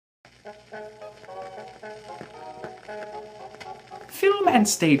Film and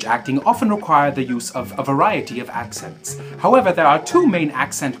stage acting often require the use of a variety of accents. However, there are two main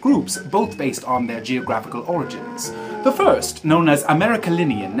accent groups, both based on their geographical origins. The first, known as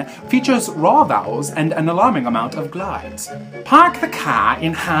Americalinian, features raw vowels and an alarming amount of glides. Park the car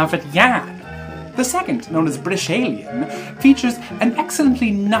in Harvard Yard. The second, known as Britishalian, features an excellently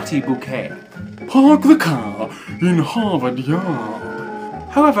nutty bouquet. Park the car in Harvard Yard.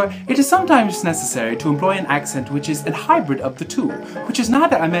 However, it is sometimes necessary to employ an accent which is a hybrid of the two, which is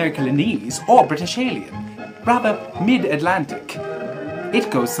neither Americalinese or Britishalian, rather mid-Atlantic.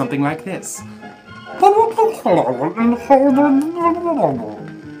 It goes something like this. Do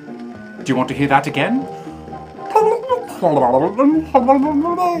you want to hear that again?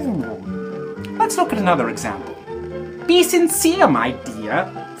 Let's look at another example. Be sincere, my dear,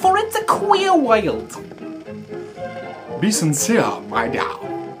 for it's a queer world. Be sincere, my dear,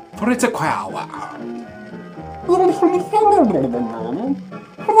 for it's a queer world.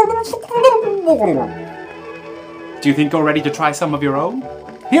 Do you think you're ready to try some of your own?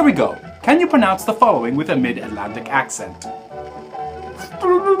 Here we go. Can you pronounce the following with a mid-Atlantic accent?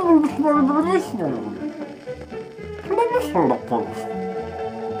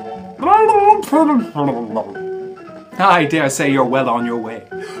 I dare say you're well on your way.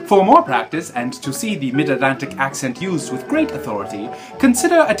 For more practice and to see the mid-Atlantic accent used with great authority,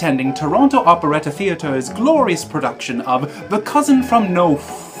 consider attending Toronto Operetta Theatre's glorious production of The Cousin from Nowhere,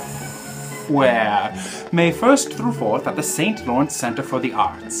 May 1st through 4th at the St. Lawrence Centre for the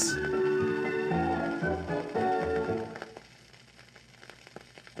Arts.